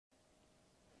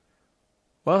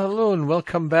Well, hello and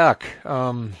welcome back.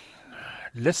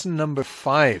 Lesson number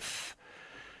 5,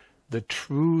 the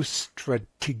true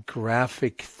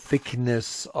stratigraphic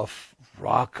thickness of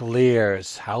rock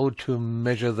layers, how to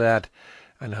measure that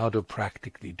and how to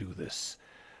practically do this.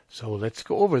 So let's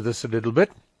go over this a little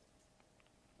bit.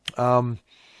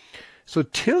 So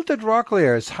tilted rock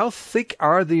layers, how thick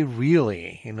are they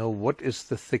really? What is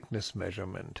the thickness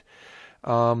measurement?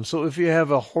 So if you have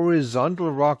a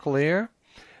horizontal rock layer,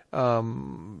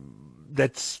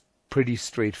 that's pretty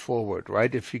straightforward,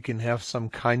 right? If you can have some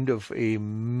kind of a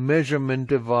measurement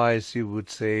device, you would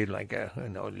say like a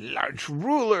large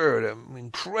ruler, an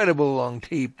incredible long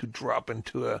tape to drop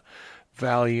into a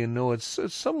value. It's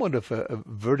somewhat of a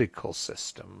vertical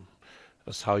system.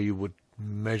 That's how you would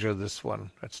measure this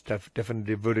one. That's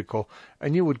definitely vertical,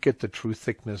 and you would get the true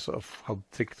thickness of how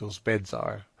thick those beds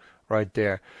are right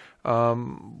there.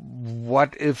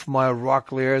 What if my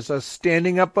rock layers are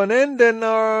standing up on end and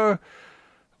are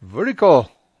vertical,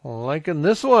 like in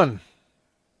this one?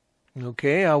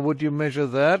 Okay, how would you measure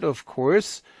that? Of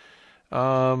course,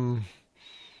 would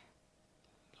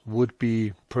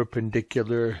be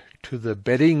perpendicular to the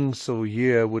bedding. So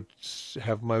here I would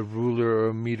have my ruler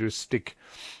or meter stick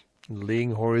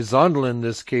laying horizontal in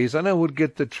this case, and I would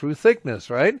get the true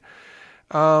thickness, right?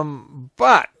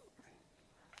 But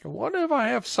what if I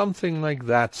have something like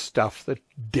that stuff that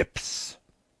dips?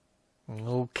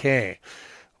 Okay,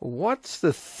 what's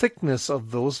the thickness of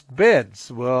those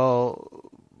beds? Well,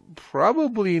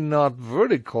 probably not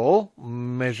vertical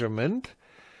measurement.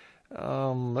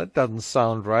 That doesn't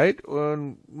sound right.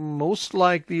 Most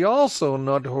likely also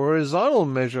not horizontal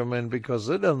measurement, because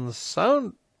it doesn't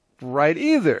sound right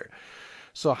either.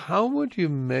 So how would you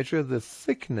measure the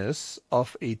thickness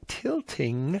of a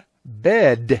tilting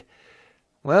bed?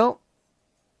 Well,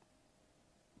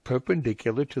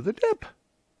 perpendicular to the dip.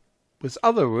 With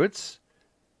other words,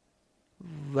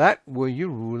 that's where your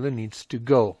ruler needs to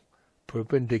go,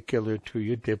 perpendicular to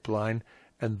your dip line,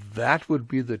 and that would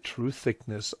be the true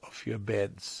thickness of your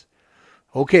beds.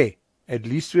 Okay, at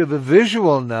least we have a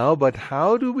visual now, but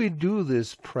how do we do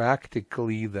this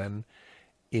practically then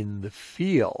in the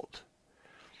field?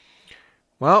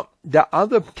 Well, there are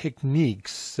other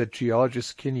techniques that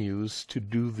geologists can use to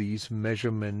do these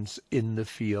measurements in the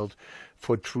field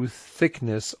for true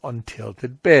thickness on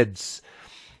tilted beds.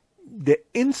 The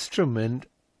instrument,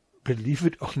 believe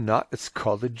it or not, is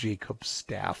called a Jacob's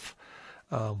staff.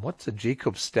 What's a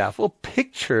Jacob's staff? Well,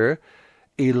 picture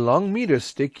a long meter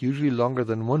stick, usually longer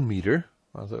than 1 meter.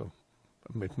 Although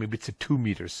maybe it's a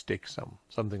 2-meter stick,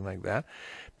 something like that.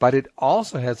 But it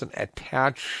also has an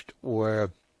attached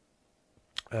or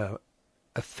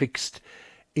a fixed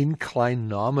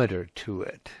inclinometer to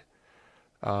it.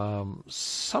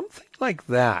 Something like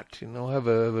that. Have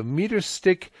a meter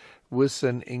stick with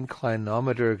an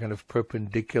inclinometer kind of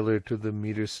perpendicular to the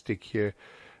meter stick here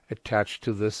attached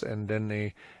to this, and then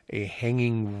a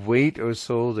hanging weight or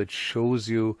so that shows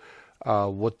you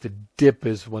what the dip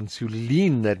is once you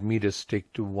lean that meter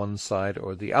stick to one side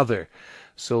or the other.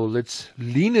 So let's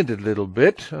lean it a little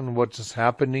bit, and what is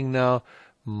happening now,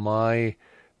 my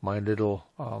little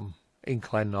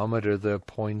inclinometer there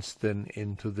points then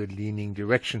into the leaning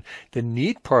direction. The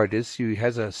neat part is you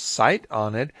has a sight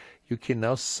on it. You can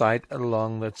now sight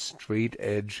along that straight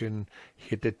edge and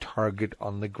hit a target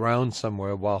on the ground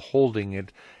somewhere while holding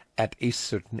it at a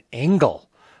certain angle.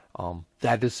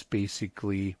 That is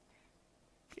basically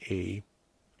a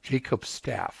Jacob's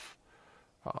staff.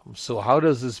 So how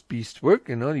does this beast work?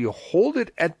 You hold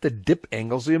it at the dip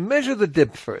angle. So you measure the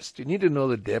dip first. You need to know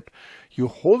the dip. You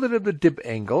hold it at the dip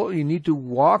angle. You need to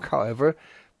walk, however,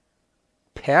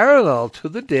 parallel to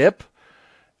the dip,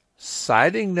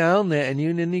 sighting down there, and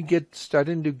then you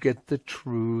starting to get the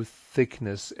true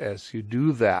thickness as you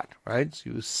do that, right?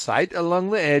 So you sight along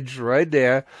the edge right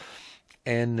there,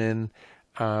 and then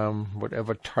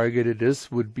whatever target it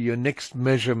is would be your next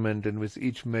measurement, and with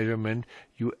each measurement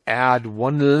you add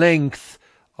 1 length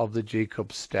of the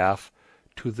Jacob's staff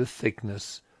to the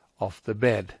thickness of the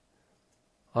bed.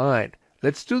 All right,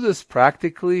 let's do this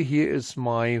practically. Here is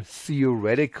my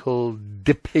theoretical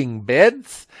dipping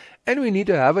beds, and we need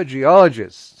to have a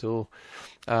geologist. So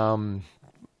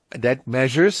that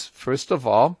measures, first of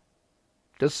all,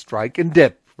 the strike and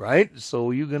dip. Right?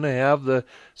 So you're going to have the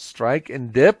strike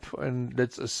and dip, and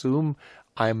let's assume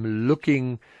I'm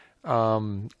looking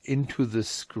into the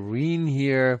screen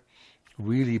here,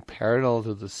 really parallel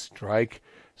to the strike,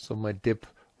 so my dip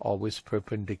always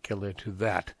perpendicular to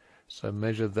that. So I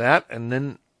measure that, and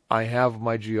then I have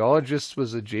my geologist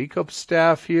with a Jacob's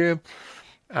staff here.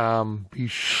 be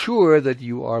sure that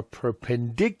you are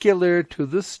perpendicular to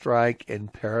the strike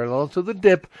and parallel to the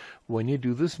dip when you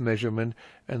do this measurement.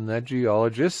 And that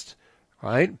geologist,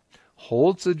 right,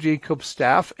 holds the Jacob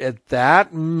staff at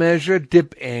that measured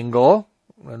dip angle.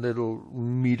 A little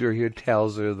meter here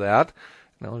tells her that.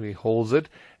 Now he holds it,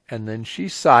 and then she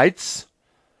sights.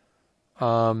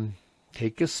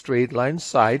 Take a straight line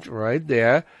sight right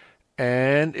there,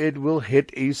 and it will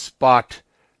hit a spot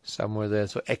somewhere there.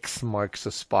 So X marks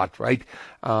a spot, right?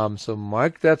 So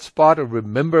mark that spot, or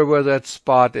remember where that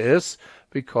spot is,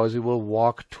 because you will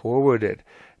walk toward it.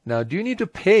 Now, do you need to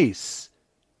pace?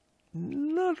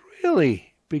 Not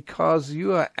really, because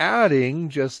you are adding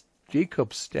just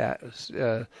Jacob stick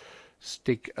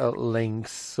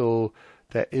lengths, so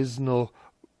there is no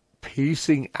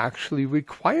pacing actually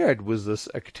required with this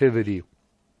activity,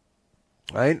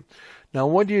 right? Now,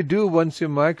 what do you do once you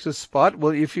mark the spot?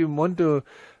 Well, if you want to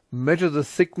measure the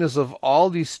thickness of all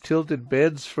these tilted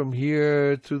beds from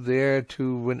here to there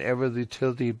to whenever the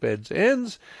tilted beds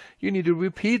ends, you need to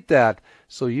repeat that.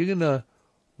 So you're going to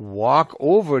walk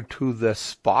over to the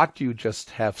spot you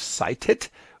just have sighted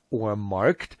or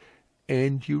marked,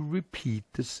 and you repeat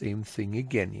the same thing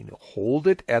again. You know, hold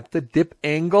it at the dip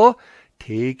angle,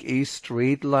 take a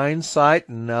straight line sight,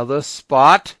 another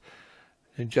spot,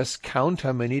 and just count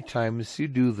how many times you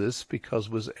do this, because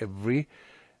with every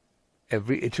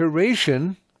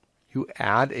iteration you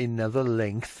add another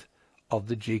length of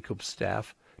the Jacob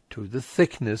staff to the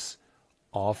thickness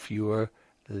of your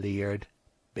layered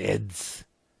beds.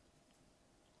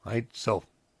 Right? So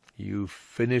you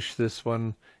finish this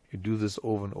one, you do this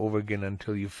over and over again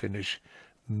until you finish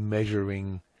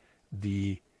measuring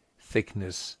the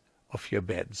thickness of your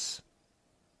beds.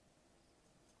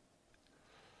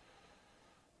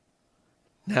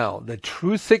 Now, the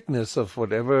true thickness of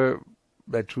whatever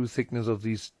the true thickness of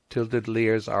these tilted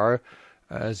layers are,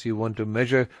 as you want to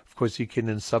measure, of course you can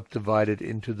then subdivide it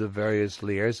into the various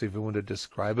layers if you want to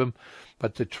describe them,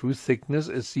 but the true thickness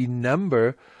is the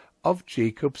number of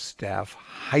Jacob staff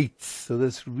heights. So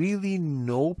there's really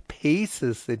no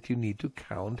paces that you need to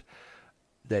count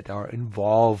that are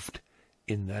involved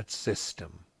in that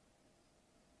system.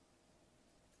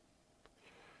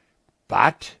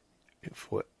 But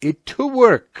for it to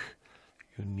work,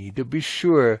 you need to be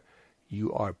sure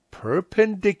you are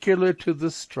perpendicular to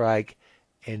the strike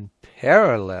and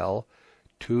parallel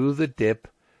to the dip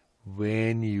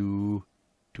when you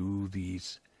do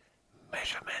these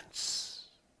measurements.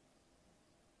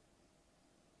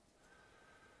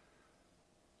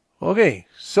 Okay,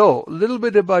 so a little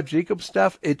bit about Jacob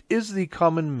staff. It is the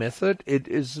common method. It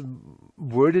is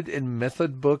worded in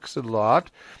method books a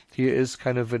lot. Here is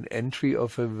kind of an entry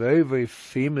of a very, very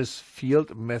famous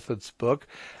field methods book.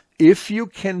 If you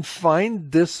can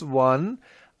find this one,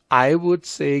 I would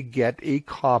say get a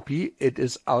copy. It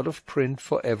is out of print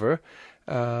forever.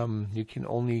 You can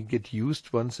only get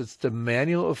used once. It's the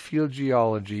Manual of Field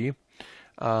Geology.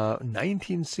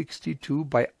 1962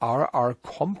 by R.R.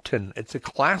 Compton. It's a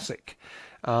classic.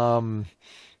 You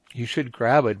should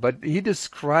grab it. But he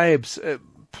describes a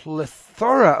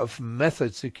plethora of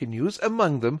methods you can use.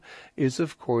 Among them is,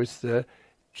 of course, the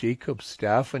Jacob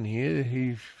staff. And here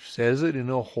he says it,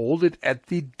 hold it at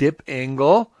the dip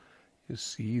angle. You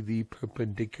see the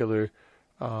perpendicular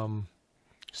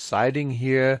siding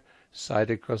here.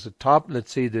 Side across the top.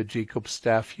 Let's say the Jacob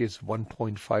staff here is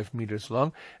 1.5 meters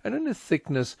long, and then the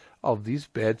thickness of these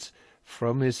beds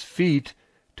from his feet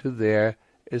to there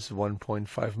is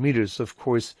 1.5 meters. Of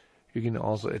course, you can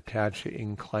also attach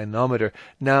an inclinometer.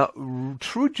 Now,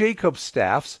 true Jacob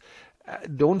staffs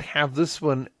don't have this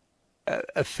one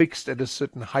affixed at a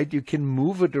certain height. You can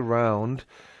move it around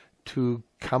to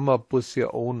come up with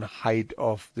your own height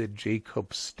of the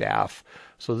Jacob staff.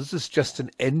 So this is just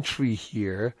an entry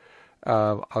here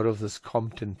out of this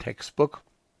Compton textbook.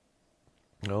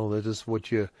 That is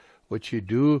what you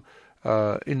do.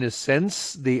 In a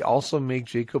sense, they also make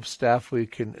Jacob staff where you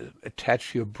can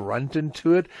attach your Brunton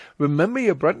to it. Remember,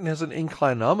 your Brunton has an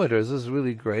inclinometer. This is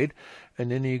really great. And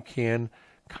then you can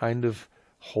kind of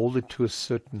hold it to a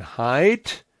certain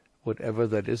height, whatever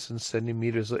that is in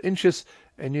centimeters or inches,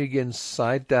 and you again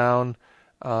side down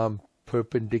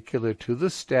perpendicular to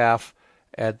the staff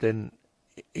at then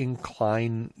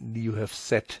incline you have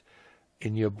set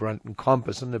in your Brunton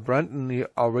compass. And the Brunton, you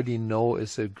already know,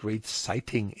 is a great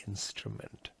sighting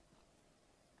instrument.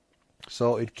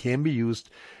 So it can be used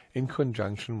in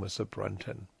conjunction with a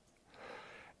Brunton.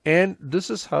 And this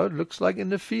is how it looks like in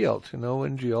the field.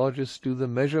 When geologists do the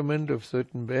measurement of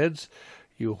certain beds,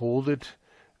 you hold it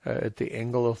at the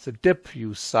angle of the dip,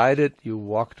 you sight it, you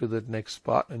walk to the next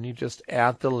spot, and you just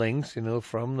add the lengths,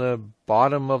 from the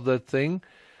bottom of that thing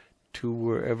to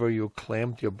wherever you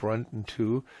clamped your Brunton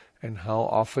to, and how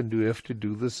often do you have to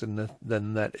do this, and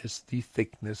then that is the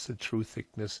thickness, the true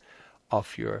thickness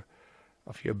of your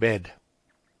bed.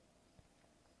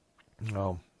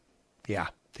 Oh, yeah,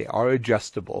 they are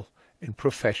adjustable in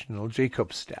professional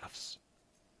Jacob staffs.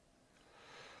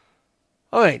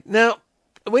 All right, now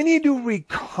when you do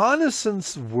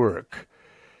reconnaissance work,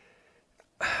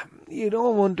 you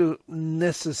don't want to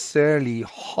necessarily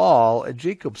haul a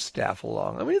Jacob staff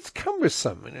along. I mean, it's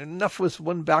cumbersome. Enough with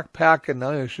one backpack, and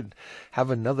now you should have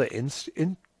another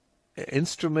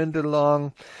instrument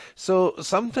along. So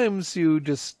sometimes you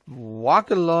just walk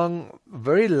along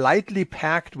very lightly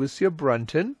packed with your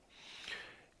Brunton.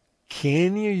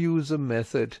 Can you use a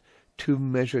method to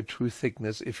measure true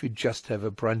thickness if you just have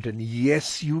a Brunton?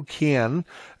 Yes, you can.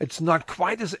 It's not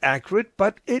quite as accurate,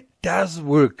 but it does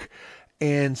work.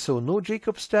 And so no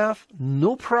Jacob staff,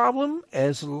 no problem,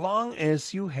 as long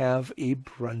as you have a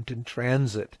Brunton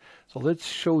transit. So let's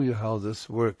show you how this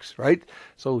works, right?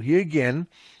 So here again,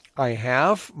 I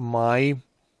have my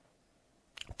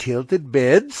tilted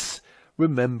beds.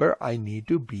 Remember, I need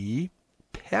to be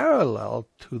parallel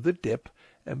to the dip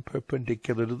and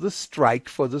perpendicular to the strike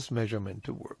for this measurement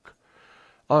to work.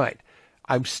 All right.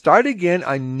 I'm start again.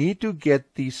 I need to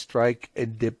get the strike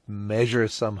and dip measure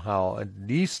somehow. At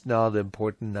least now the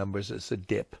important numbers is a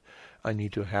dip. I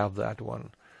need to have that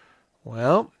one.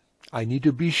 Well, I need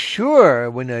to be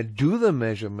sure when I do the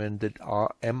measurement that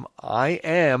I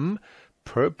am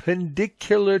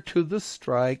perpendicular to the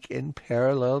strike and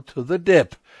parallel to the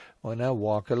dip when I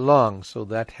walk along. So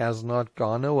that has not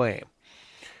gone away.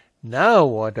 Now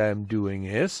what I'm doing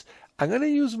is I'm going to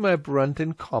use my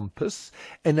Brunton compass,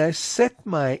 and I set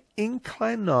my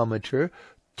inclinometer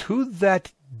to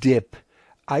that dip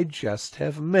I just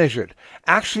have measured.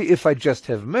 Actually, if I just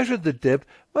have measured the dip,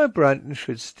 my Brunton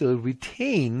should still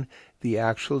retain the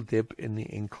actual dip in the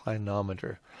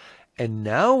inclinometer. And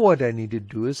now what I need to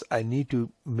do is I need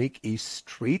to make a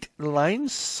straight line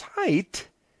sight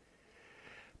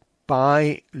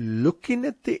by looking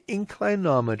at the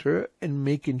inclinometer and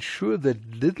making sure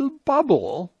that little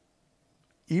bubble,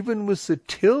 even with the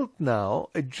tilt now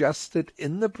adjusted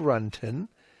in the Brunton,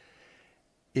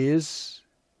 is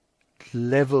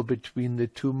level between the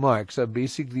two marks. I'm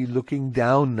basically looking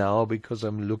down now because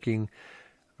I'm looking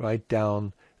right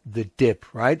down the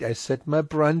dip, right? I set my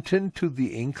Brunton to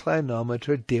the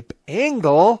inclinometer dip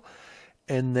angle,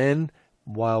 and then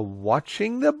while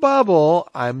watching the bubble,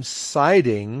 I'm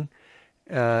sighting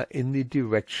in the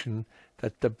direction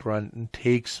that the Brunton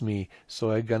takes me.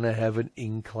 So I'm going to have an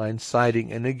incline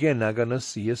sighting. And again, I'm going to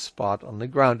see a spot on the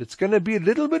ground. It's going to be a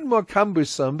little bit more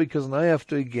cumbersome because now I have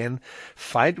to again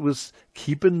fight with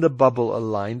keeping the bubble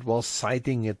aligned while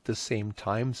sighting at the same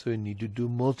time. So you need to do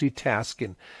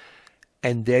multitasking.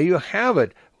 And there you have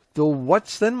it. So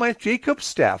what's then my Jacob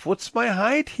staff? What's my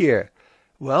height here?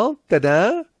 Well,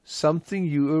 ta-da! Something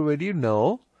you already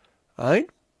know, right?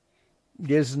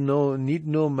 There's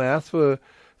no math for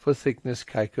thickness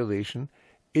calculation.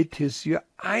 It is your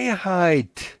eye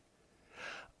height.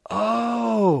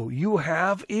 Oh, you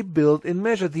have a built-in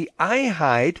measure. The eye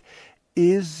height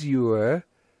is your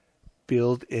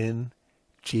built-in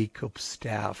Jacob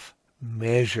staff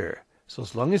measure. So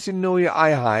as long as you know your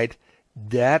eye height,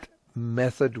 that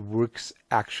method works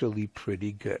actually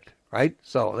pretty good, right?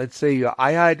 So let's say your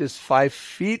eye height is 5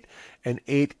 feet and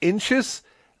 8 inches.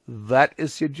 That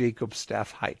is your Jacob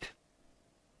staff height.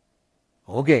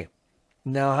 Okay,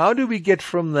 now how do we get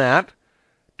from that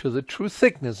to the true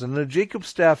thickness? In the Jacob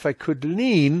staff I could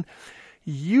lean.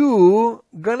 You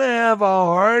gonna have a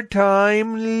hard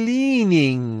time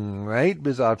leaning, right,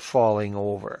 without falling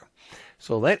over.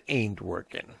 So that ain't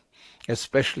working,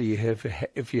 especially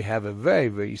if you have a very,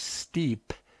 very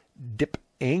steep dip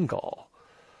angle.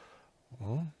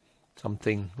 Well,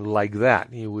 something like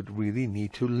that, you would really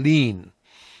need to lean.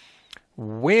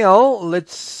 Well,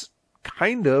 let's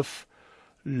kind of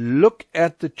look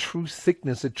at the true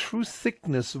thickness. The true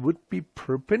thickness would be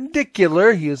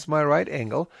perpendicular, here's my right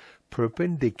angle,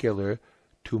 perpendicular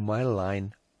to my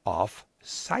line of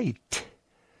sight.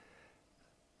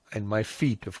 And my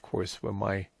feet, of course, where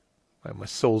my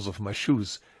soles of my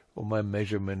shoes, where my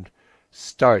measurement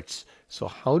starts. So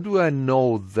how do I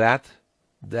know that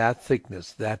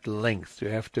thickness, that length? You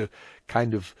have to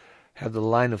kind of have the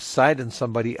line of sight, and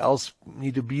somebody else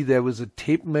need to be there with a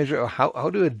tape measure. Or how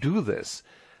do I do this?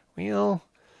 Well,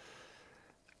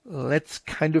 let's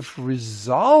kind of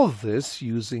resolve this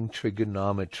using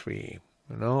trigonometry.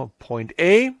 You know, point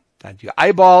A, that's your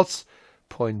eyeballs.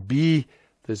 Point B,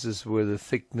 this is where the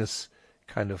thickness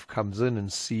kind of comes in,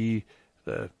 and C,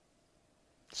 the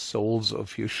soles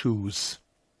of your shoes.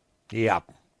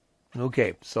 Yep.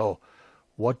 Okay, so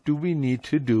what do we need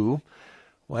to do?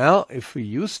 Well, if we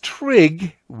use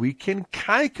trig, we can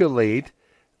calculate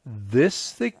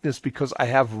this thickness because I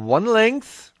have one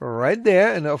length right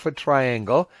there and of a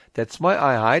triangle. That's my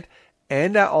eye height.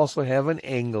 And I also have an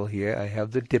angle here. I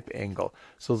have the dip angle.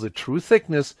 So the true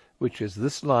thickness, which is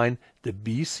this line, the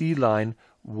BC line,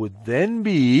 would then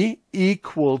be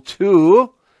equal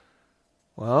to,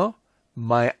 well,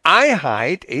 my eye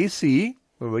height, AC,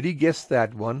 already guessed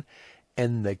that one,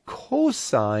 and the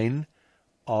cosine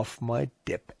of my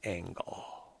dip angle.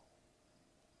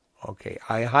 Okay,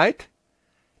 eye height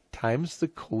times the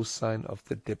cosine of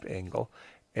the dip angle,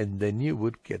 and then you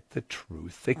would get the true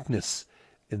thickness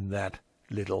in that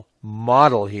little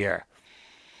model here.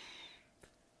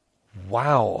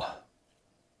 Wow.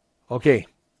 Okay.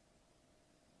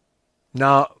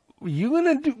 Now, you're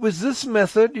going to do, with this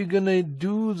method, you're going to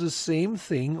do the same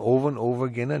thing over and over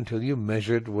again until you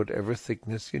measured whatever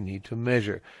thickness you need to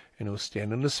measure. You know,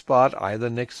 stand in a spot, eye the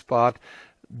next spot.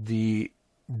 The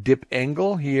dip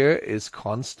angle here is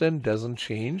constant, doesn't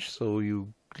change, so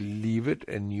you leave it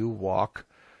and you walk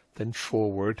then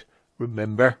forward.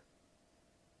 Remember,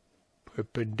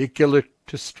 perpendicular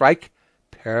to strike,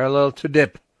 parallel to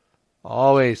dip.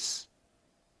 Always.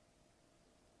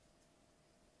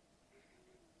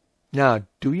 Now,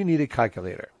 do you need a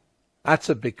calculator? That's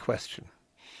a big question.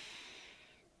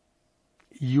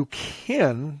 You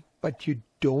can, but you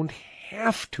don't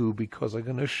have to, because I'm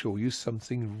going to show you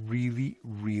something really,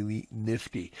 really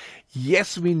nifty.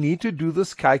 Yes, we need to do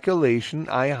this calculation,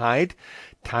 eye height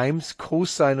times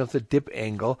cosine of the dip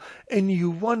angle, and you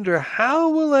wonder, how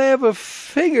will I ever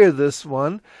figure this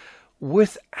one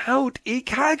without a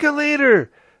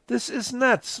calculator? This is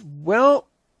nuts. Well,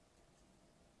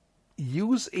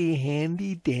 use a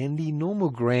handy-dandy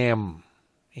nomogram.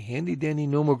 A handy-dandy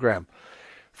nomogram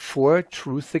for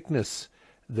true thickness.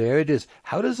 There it is.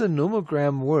 How does a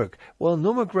nomogram work? Well, a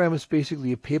nomogram is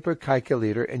basically a paper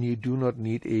calculator, and you do not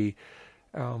need a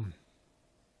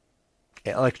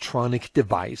electronic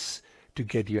device to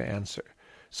get your answer.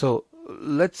 So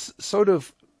let's sort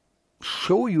of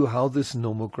show you how this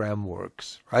nomogram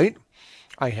works, right?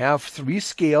 I have 3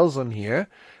 scales on here.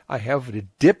 I have the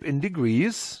dip in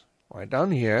degrees right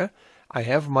down here. I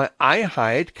have my eye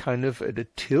height kind of at a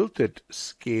tilted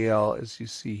scale, as you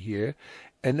see here.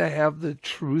 And I have the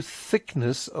true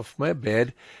thickness of my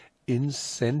bed in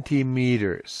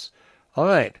centimeters. All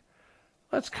right,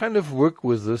 let's kind of work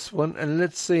with this one. And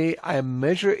let's say I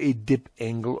measure a dip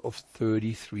angle of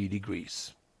 33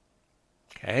 degrees.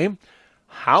 Okay,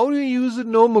 how do you use a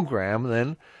nomogram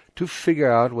then to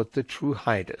figure out what the true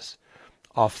height is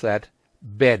of that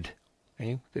bed?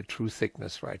 Okay, the true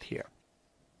thickness right here.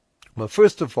 Well,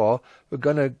 first of all, we're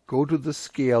going to go to the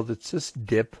scale that says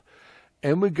dip,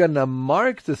 and we're going to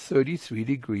mark the 33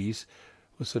 degrees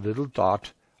with a little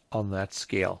dot on that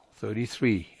scale.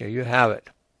 33, here you have it.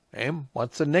 Okay?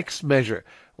 What's the next measure?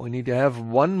 We need to have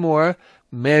one more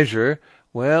measure.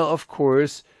 Well, of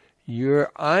course,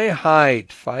 your eye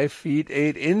height, 5 feet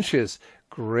 8 inches.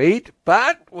 Great,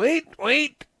 but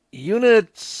wait,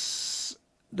 units.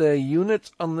 The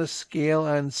units on the scale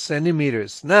are in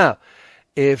centimeters. Now,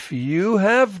 if you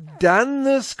have done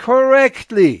this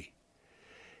correctly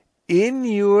in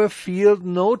your field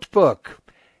notebook,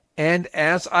 and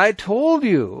as I told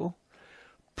you,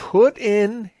 put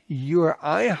in your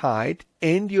eye height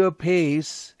and your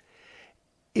pace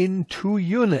in 2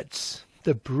 units,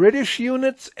 the British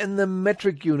units and the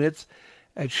metric units,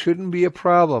 it shouldn't be a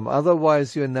problem.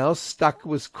 Otherwise, you're now stuck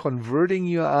with converting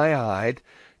your eye height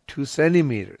to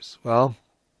centimeters. Well,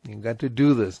 you've got to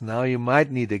do this. Now you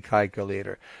might need a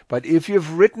calculator. But if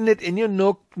you've written it in your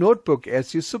notebook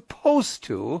as you're supposed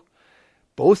to,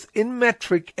 both in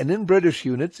metric and in British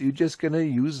units, you're just going to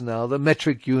use now the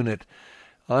metric unit.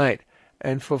 All right.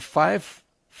 And for 5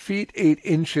 feet 8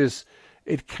 inches,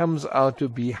 it comes out to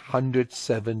be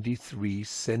 173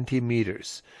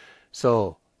 centimeters.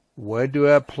 So where do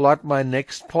I plot my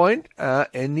next point?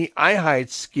 In the eye height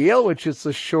scale, which is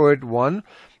the short one,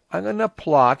 I'm going to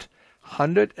plot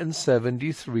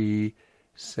 173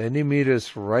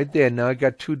 centimeters right there. Now I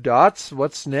got 2 dots.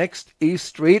 What's next? A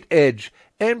straight edge.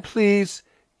 And please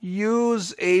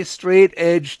use a straight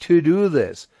edge to do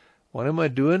this. What am I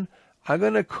doing? I'm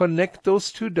going to connect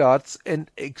those 2 dots and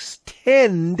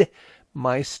extend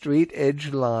my straight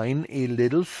edge line a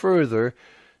little further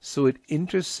so it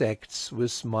intersects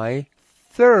with my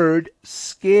 3rd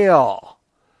scale.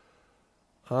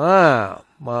 All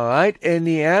right, and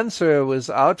the answer,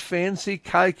 without fancy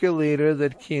calculator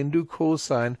that can do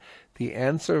cosine, the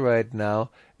answer right now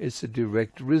is a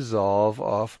direct resolve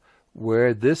of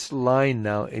where this line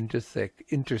now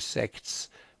intersects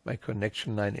my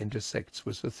connection line intersects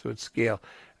with the third scale.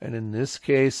 And in this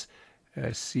case,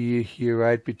 I see here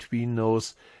right between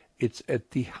those, it's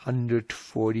at the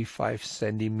 145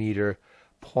 centimeter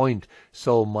point.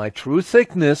 So my true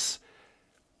thickness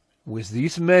with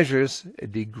these measures, a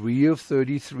degree of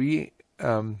 33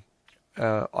 on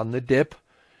the dip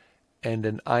and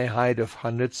an eye height of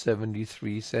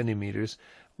 173 centimeters,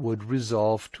 would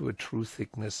resolve to a true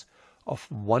thickness of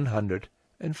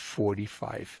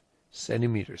 145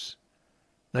 centimeters.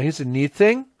 Now here's a neat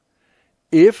thing.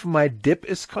 If my dip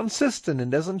is consistent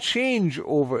and doesn't change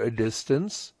over a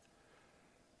distance,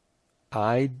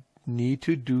 I need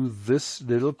to do this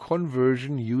little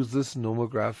conversion, use this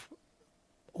nomograph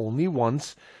only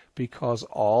once, because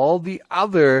all the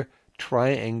other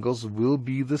triangles will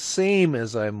be the same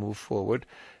as I move forward,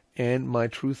 and my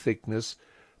true thickness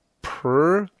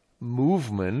per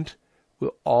movement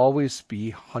will always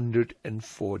be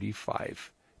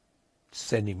 145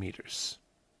 centimeters.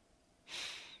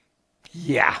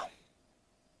 Yeah.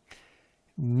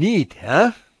 Neat,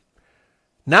 huh?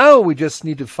 Now we just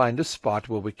need to find a spot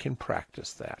where we can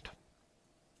practice that.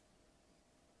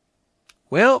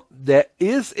 Well, there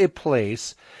is a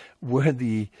place where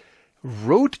the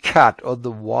road cut or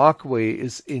the walkway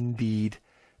is indeed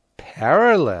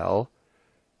parallel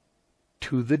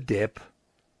to the dip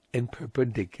and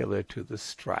perpendicular to the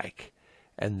strike.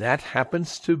 And that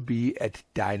happens to be at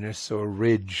Dinosaur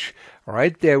Ridge,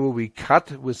 right there where we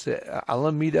cut with the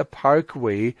Alameda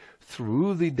Parkway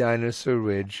through the Dinosaur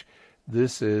Ridge.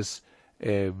 This is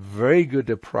a very good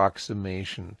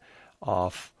approximation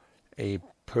of a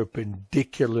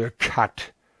perpendicular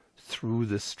cut through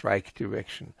the strike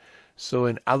direction. So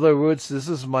in other words, this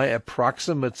is my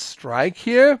approximate strike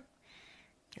here,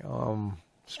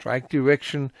 strike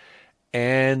direction,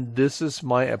 and this is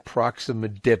my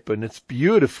approximate dip, and it's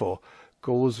beautiful.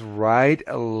 Goes right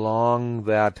along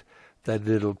that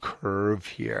little curve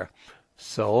here.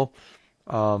 So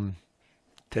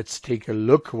let's take a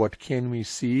look. What can we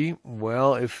see?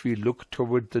 Well, if we look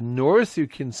toward the north, you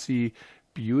can see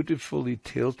beautifully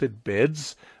tilted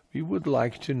beds. We would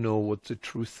like to know what the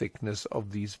true thickness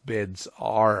of these beds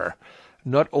are.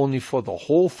 Not only for the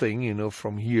whole thing,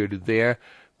 from here to there,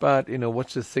 but,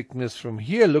 what's the thickness from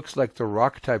here? Looks like the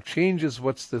rock type changes.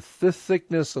 What's the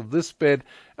thickness of this bed?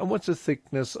 And what's the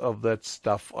thickness of that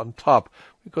stuff on top?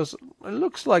 Because it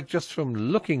looks like, just from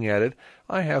looking at it,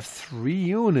 I have 3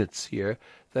 units here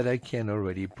that I can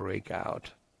already break out.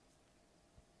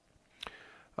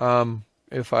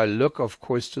 If I look, of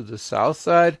course, to the south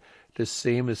side, the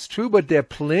same is true, but there are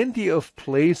plenty of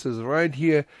places right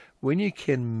here when you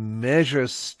can measure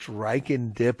strike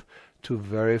and dip to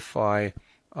verify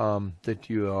that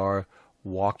you are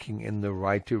walking in the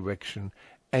right direction,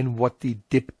 and what the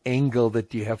dip angle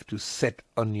that you have to set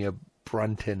on your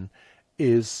Brunton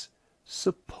is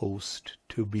supposed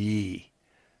to be,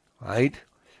 right?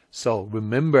 So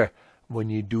remember, when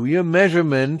you do your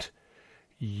measurement,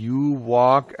 you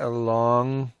walk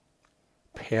along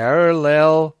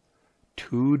parallel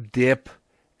to dip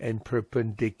and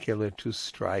perpendicular to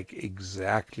strike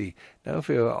exactly. Now, if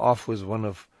you're off with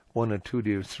 1 or 2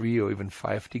 to 3 or even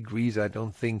 5 degrees, I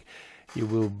don't think you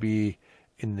will be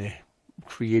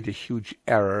create a huge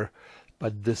error.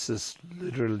 But this is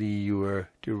literally your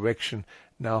direction.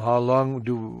 Now, how long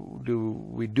do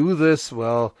we do this?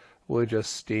 Well, we're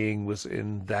just staying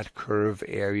within that curve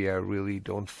area. Really,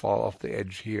 don't fall off the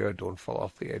edge here. Don't fall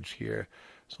off the edge here.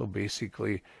 So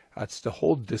basically, that's the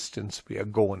whole distance we are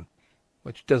going,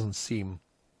 which doesn't seem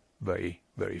very,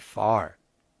 very far.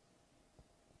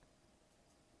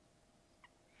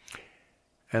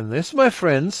 And this, my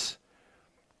friends,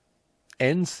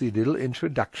 ends the little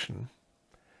introduction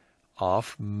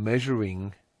of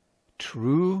measuring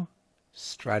true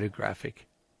stratigraphic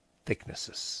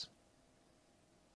thicknesses.